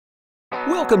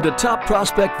Welcome to Top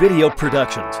Prospect Video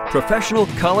Productions, professional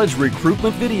college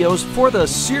recruitment videos for the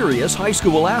serious high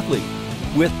school athlete.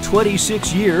 With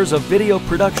 26 years of video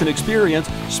production experience,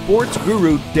 sports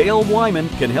guru Dale Wyman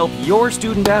can help your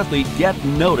student athlete get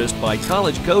noticed by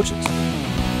college coaches.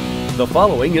 The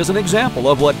following is an example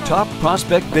of what Top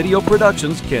Prospect Video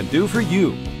Productions can do for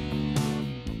you.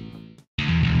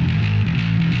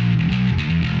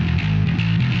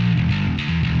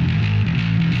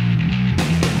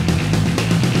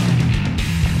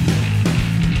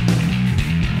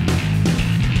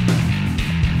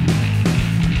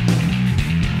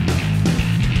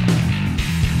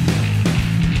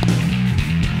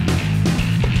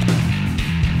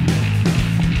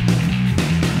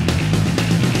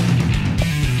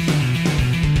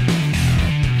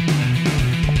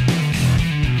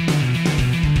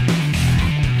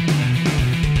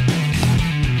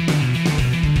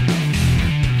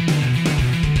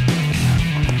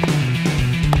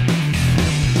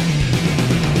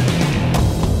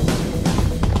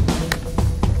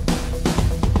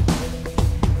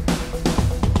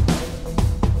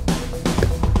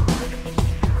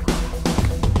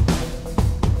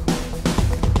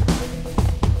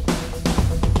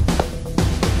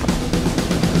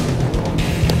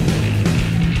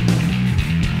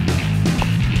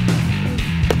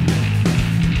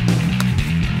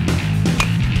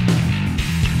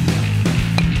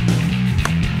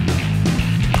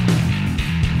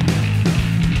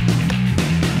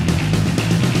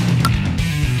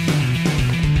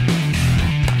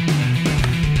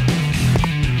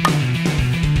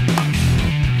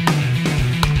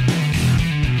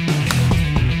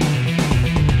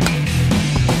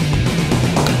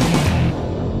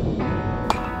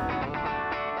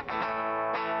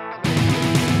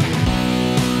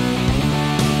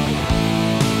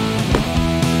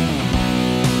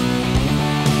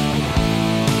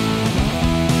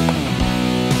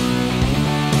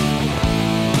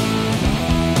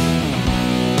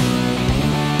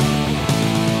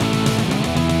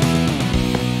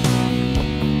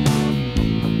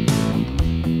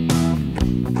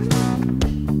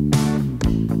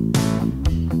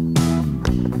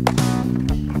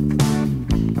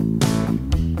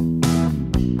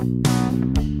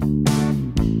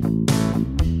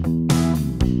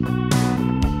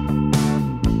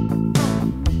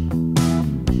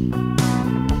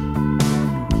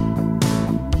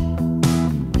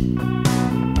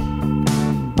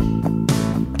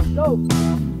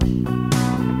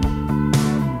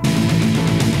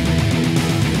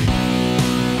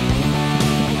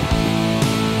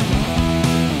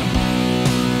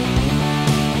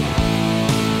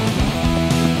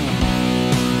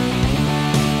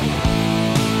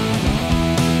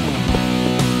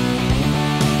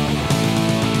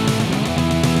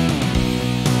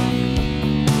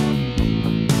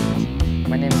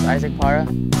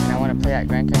 And I want to play at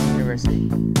Grand Canyon University.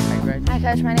 Hi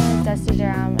Coach, my name is Dusty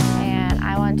Durham and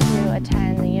I want to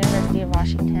attend the University of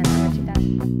Washington. I'm a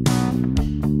 2000.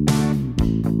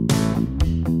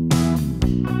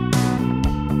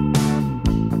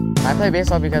 I play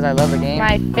baseball because I love the game.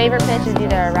 My favorite pitch is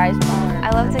either a rise ball or... I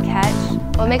love to catch.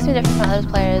 What makes me different from other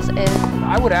players is...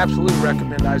 I would absolutely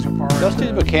recommend Isaac Parra.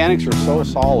 Dusty's mechanics are so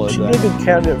solid. She'd be a good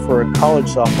candidate for a college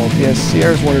softball team. Yes,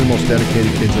 Sierra's one of the most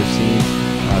dedicated kids I've seen.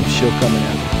 She'll come in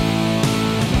as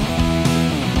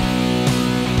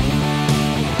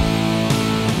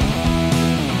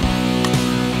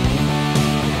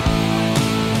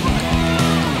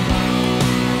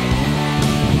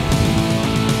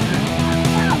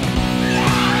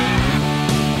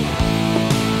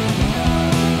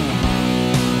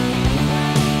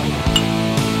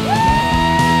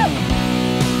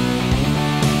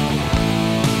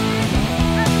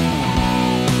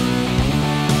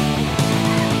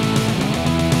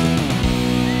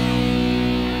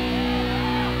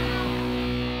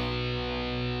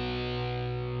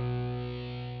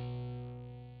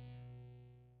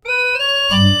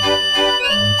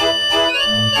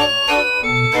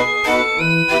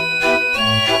Thank you.